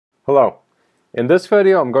Hello. In this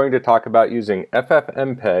video I'm going to talk about using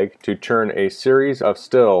FFmpeg to turn a series of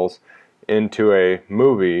stills into a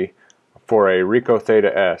movie for a Ricoh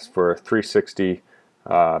Theta S for a 360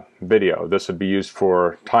 video. This would be used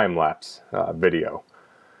for time-lapse video.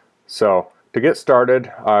 So to get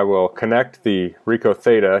started, I will connect the Ricoh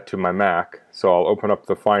Theta to my Mac. So I'll open up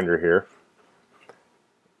the Finder here.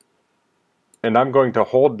 And I'm going to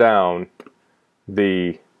hold down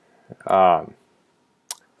the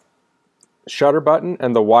shutter button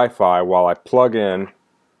and the Wi-Fi while I plug in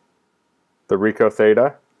the Ricoh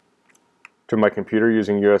Theta to my computer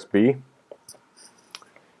using USB.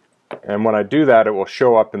 And when I do that, it will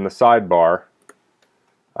show up in the sidebar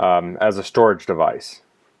as a storage device.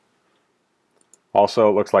 Also,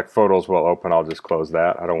 it looks like Photos will open. I'll just close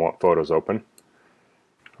that. I don't want Photos open.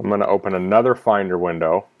 I'm going to open another Finder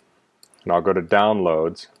window, and I'll go to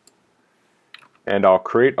Downloads, and I'll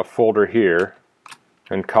create a folder here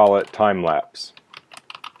and call it Timelapse.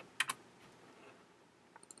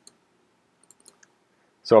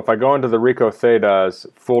 So if I go into the Ricoh Theta's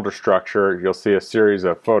folder structure, you'll see a series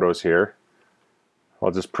of photos here.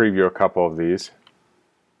 I'll just preview a couple of these.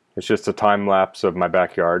 It's just a time lapse of my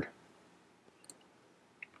backyard.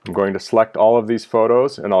 I'm going to select all of these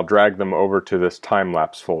photos and I'll drag them over to this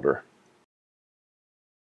time-lapse folder.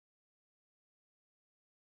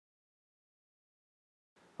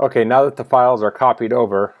 Okay, now that the files are copied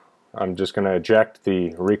over, I'm just going to eject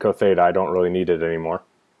the Ricoh Theta. I don't really need it anymore.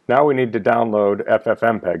 Now we need to download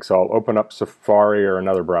FFmpeg, so I'll open up Safari or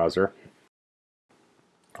another browser.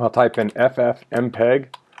 I'll type in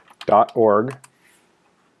ffmpeg.org,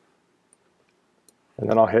 and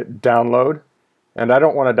then I'll hit download. And I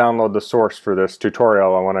don't want to download the source for this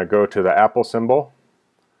tutorial. I want to go to the Apple symbol,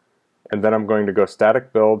 and then I'm going to go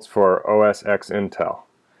static builds for OS X Intel.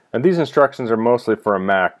 And these instructions are mostly for a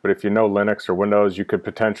Mac, but if you know Linux or Windows, you could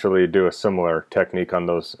potentially do a similar technique on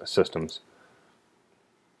those systems.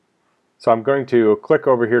 So I'm going to click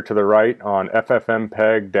over here to the right on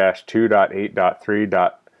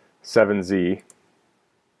FFmpeg-2.8.3.7z.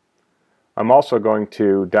 I'm also going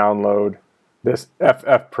to download this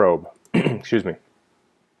FFprobe. Excuse me.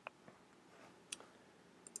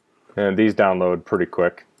 And these download pretty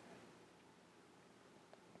quick.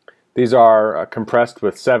 These are compressed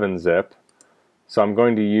with 7-zip, so I'm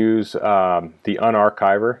going to use the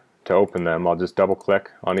unarchiver to open them. I'll just double click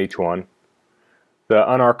on each one. The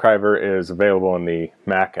unarchiver is available in the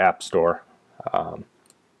Mac App Store. So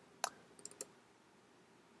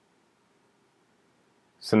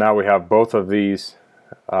now we have both of these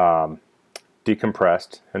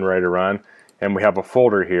decompressed and ready to run, and we have a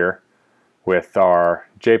folder here with our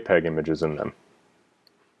JPEG images in them.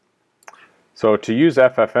 So to use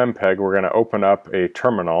FFmpeg, we're going to open up a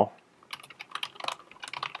terminal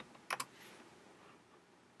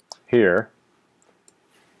here,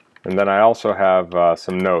 and then I also have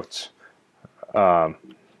some notes. Pardon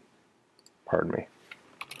me.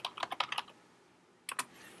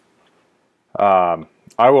 I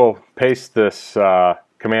will paste this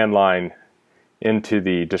command line into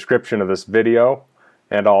the description of this video,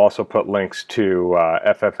 and I'll also put links to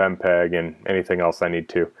FFmpeg and anything else I need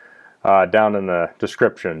to down in the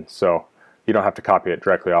description, so you don't have to copy it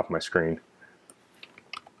directly off my screen.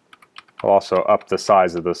 I'll also up the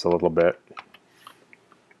size of this a little bit.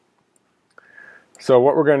 So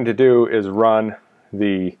what we're going to do is run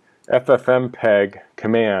the FFmpeg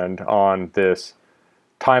command on this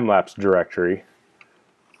time-lapse directory.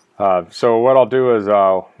 So what I'll do is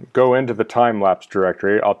I'll go into the time-lapse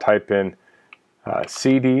directory. I'll type in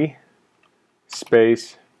cd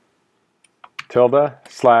space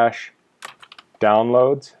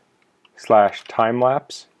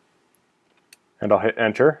 /downloads/timelapse, and I'll hit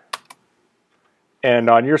enter. And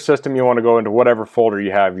on your system, you want to go into whatever folder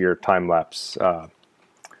you have your time-lapse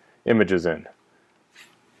images in.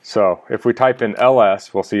 So if we type in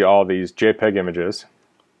ls, we'll see all these JPEG images.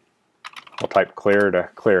 I'll type clear to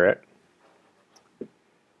clear it.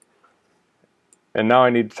 And now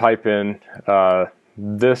I need to type in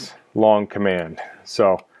this long command.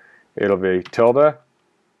 So it'll be ~downloads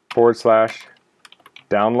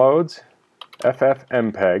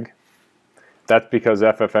FFmpeg. That's because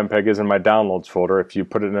FFmpeg is in my downloads folder. If you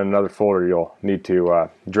put it in another folder, you'll need to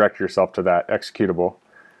direct yourself to that executable.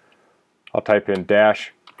 I'll type in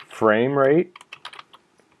 -frame rate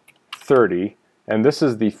 30, and this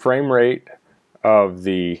is the frame rate of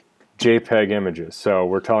the JPEG images. So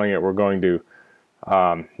we're telling it we're going to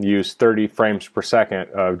use 30 frames per second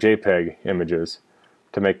of JPEG images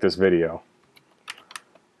to make this video.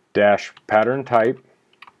 -pattern type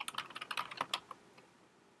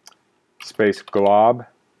space glob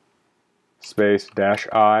space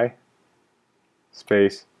 -I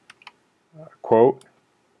space quote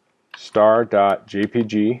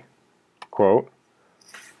star.jpg quote.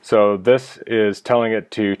 So this is telling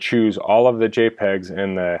it to choose all of the JPEGs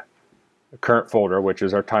in the current folder, which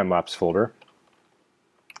is our time-lapse folder,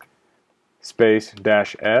 space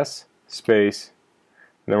 -S space,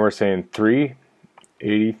 and then we're saying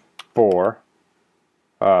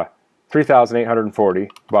 3840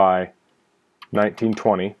 by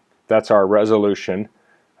 1920. That's our resolution.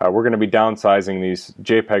 We're going to be downsizing these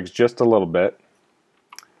JPEGs just a little bit.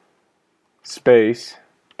 Space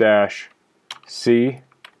 -CV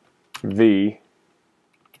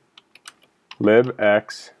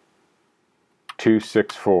libx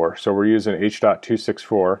 264. So we're using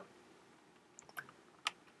H.264.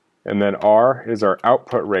 And then R is our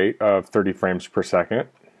output rate of 30 frames per second.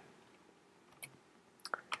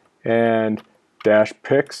 And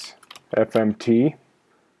 -pix FMT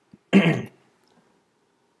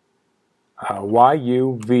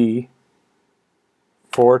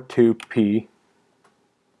YUV42P,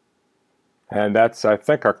 and that's, I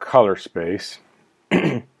think, our color space.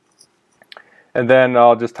 And then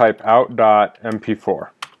I'll just type out.mp4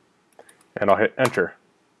 and I'll hit enter.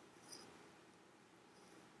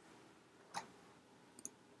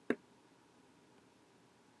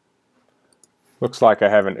 Looks like I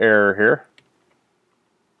have an error here.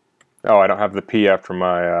 Oh, I don't have the P after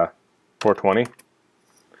my 420.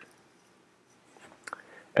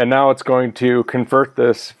 And now it's going to convert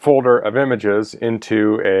this folder of images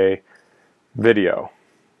into a video.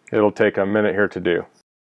 It'll take a minute here to do.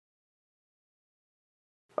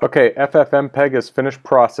 Okay, FFmpeg is finished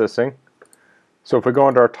processing. So if we go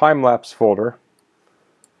into our time-lapse folder,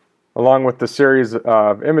 along with the series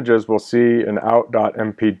of images, we'll see an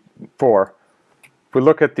out.mp4. If we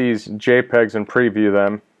look at these JPEGs and preview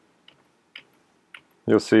them,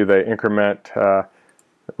 you'll see they increment.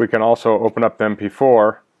 We can also open up the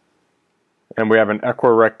MP4, and we have an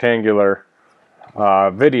equirectangular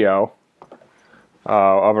video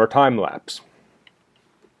of our time-lapse.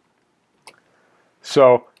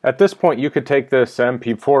 So at this point, you could take this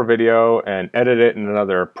MP4 video and edit it in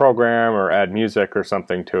another program or add music or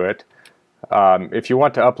something to it. If you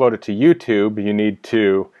want to upload it to YouTube, you need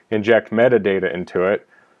to inject metadata into it.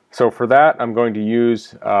 So for that, I'm going to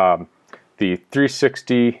use the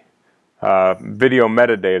 360 video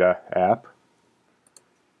metadata app.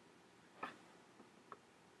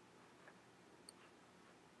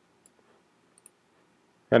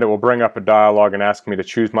 And it will bring up a dialog and ask me to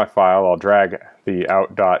choose my file. I'll drag the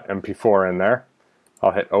out.mp4 in there.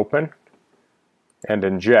 I'll hit open and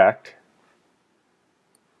inject.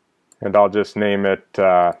 And I'll just name it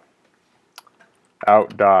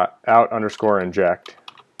out_inject.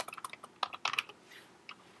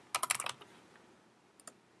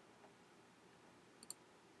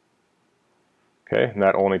 Okay, and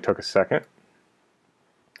that only took a second.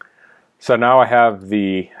 So now I have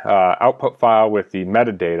the output file with the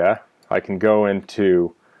metadata. I can go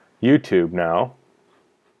into YouTube now.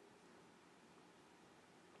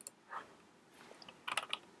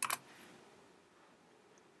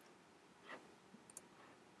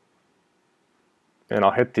 And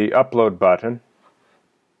I'll hit the upload button.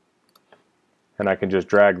 And I can just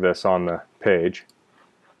drag this on the page.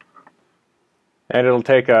 And it'll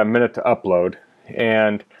take a minute to upload.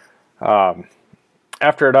 And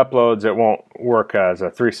after it uploads, it won't work as a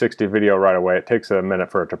 360 video right away. It takes a minute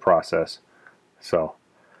for it to process. So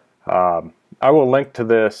I will link to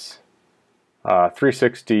this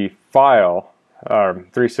 360 file,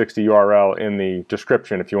 360 URL in the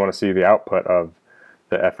description if you want to see the output of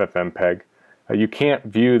the FFmpeg. You can't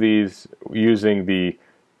view these using the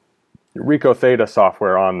Ricoh Theta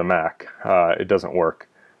software on the Mac. It doesn't work.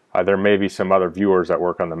 There may be some other viewers that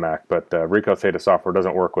work on the Mac, but Ricoh Theta software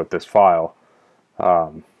doesn't work with this file.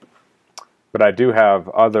 But I do have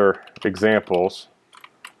other examples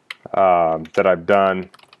that I've done.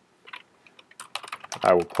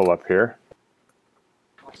 I will pull up here.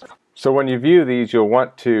 So when you view these, you'll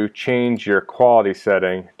want to change your quality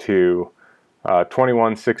setting to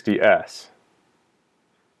 2160S.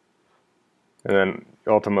 And then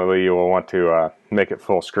ultimately you will want to make it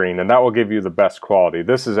full screen, and that will give you the best quality.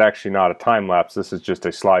 This is actually not a time lapse, this is just a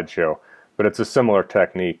slideshow, but it's a similar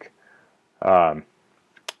technique to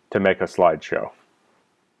make a slideshow.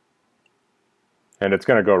 And it's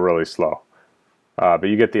going to go really slow, but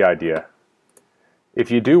you get the idea.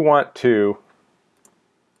 If you do want to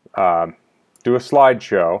do a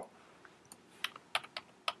slideshow,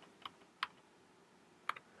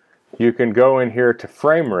 you can go in here to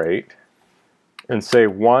frame rate and say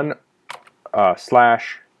 1/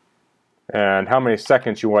 and how many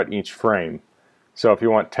seconds you want each frame. So if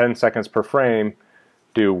you want 10 seconds per frame,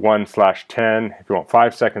 do 1/10. If you want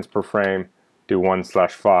 5 seconds per frame, do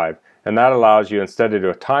 1/5. And that allows you, instead of do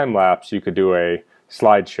a time lapse, you could do a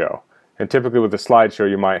slideshow. And typically with a slideshow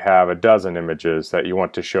you might have a dozen images that you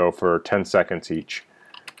want to show for 10 seconds each.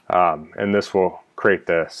 And this will create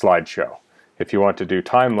the slideshow. If you want to do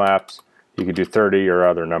time lapse, you could do 30 or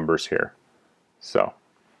other numbers here. So,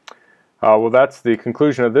 well, that's the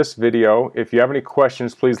conclusion of this video. If you have any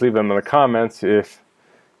questions, please leave them in the comments. If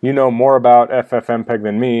you know more about FFmpeg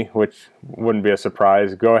than me, which wouldn't be a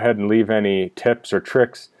surprise, go ahead and leave any tips or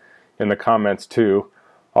tricks in the comments too.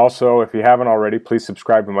 Also, if you haven't already, please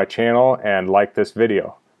subscribe to my channel and like this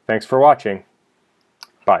video. Thanks for watching.